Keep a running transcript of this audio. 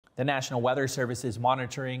The National Weather Service is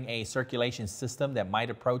monitoring a circulation system that might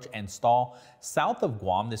approach and stall south of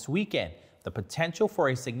Guam this weekend. The potential for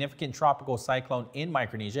a significant tropical cyclone in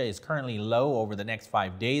Micronesia is currently low over the next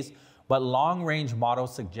 5 days, but long-range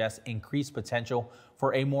models suggest increased potential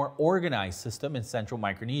for a more organized system in central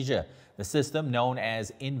Micronesia. The system, known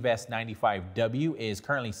as Invest 95W, is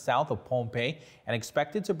currently south of Pohnpei and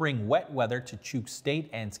expected to bring wet weather to Chuuk State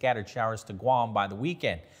and scattered showers to Guam by the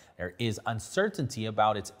weekend. There is uncertainty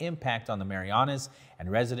about its impact on the Marianas,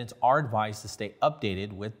 and residents are advised to stay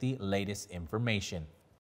updated with the latest information.